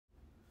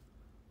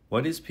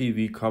What is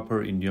PV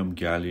copper indium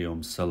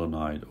gallium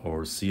selenide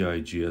or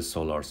CIGS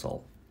solar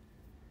cell?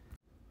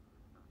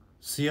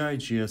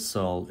 CIGS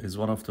cell is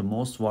one of the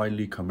most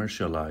widely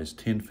commercialized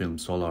thin film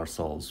solar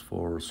cells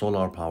for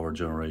solar power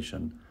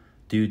generation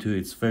due to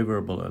its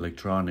favorable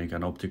electronic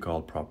and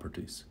optical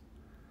properties.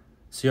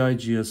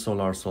 CIGS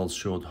solar cells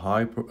showed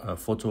high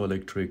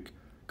photoelectric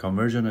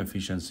conversion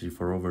efficiency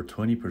for over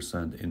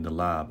 20% in the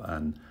lab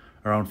and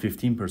around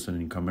 15%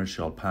 in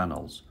commercial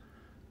panels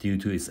due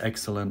to its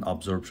excellent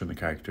absorption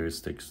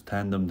characteristics,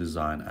 tandem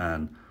design,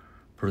 and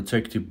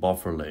protective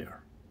buffer layer.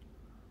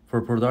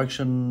 For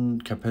production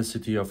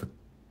capacity of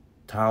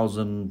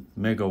 1,000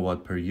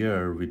 megawatt per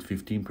year with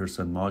 15%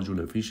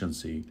 module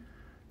efficiency,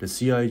 the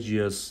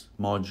CIGS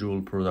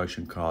module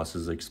production cost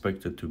is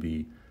expected to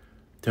be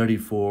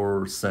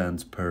 34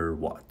 cents per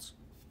watt.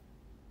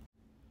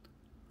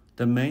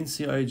 The main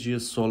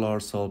CIGS solar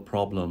cell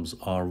problems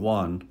are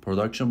 1.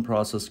 Production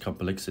process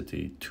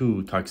complexity,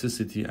 2.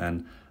 Toxicity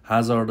and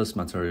hazardous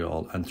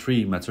material, and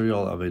 3.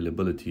 Material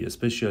availability,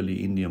 especially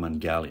indium and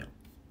gallium.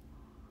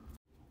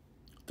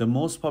 The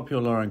most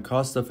popular and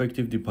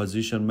cost-effective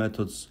deposition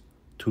methods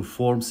to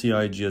form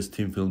CIGS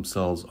thin film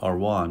cells are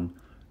 1.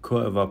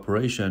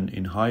 Co-evaporation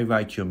in high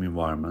vacuum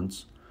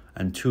environments,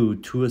 and 2.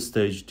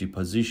 Two-stage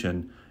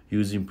deposition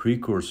using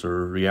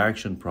precursor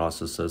reaction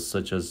processes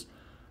such as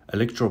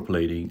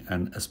electroplating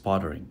and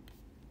sputtering.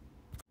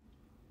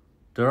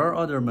 There are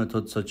other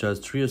methods such as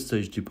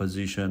 3-stage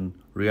deposition,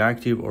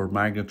 reactive or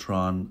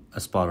magnetron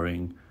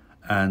sputtering,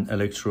 and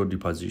electrode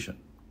deposition.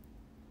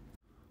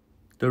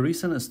 The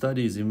recent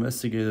studies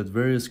investigated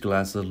various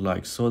glasses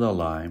like soda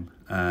lime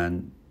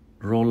and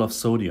role of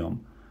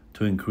sodium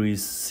to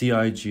increase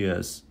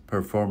CIGS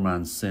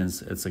performance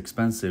since it's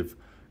expensive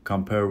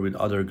compared with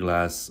other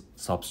glass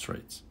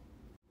substrates.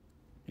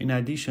 In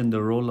addition,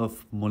 the role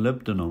of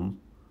molybdenum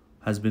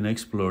has been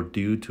explored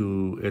due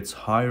to its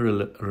high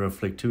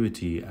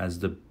reflectivity as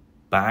the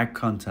back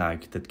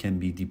contact that can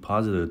be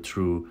deposited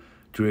through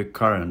direct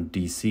current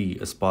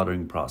DC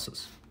sputtering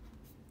process.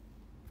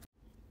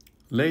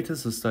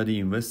 Latest study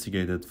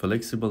investigated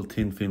flexible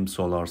thin film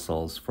solar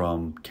cells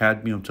from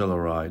cadmium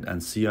telluride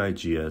and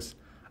CIGS,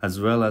 as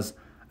well as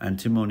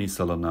antimony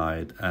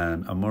selenide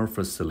and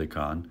amorphous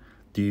silicon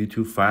due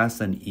to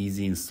fast and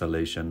easy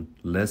installation,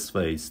 less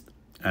waste,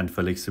 and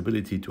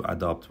flexibility to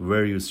adopt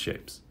various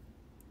shapes.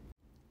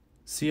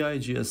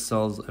 CIGS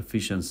cells'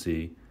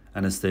 efficiency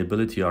and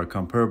stability are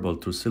comparable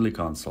to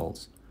silicon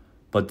cells,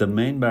 but the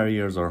main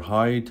barriers are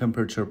high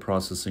temperature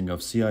processing of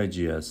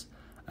CIGS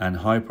and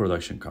high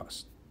production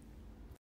cost.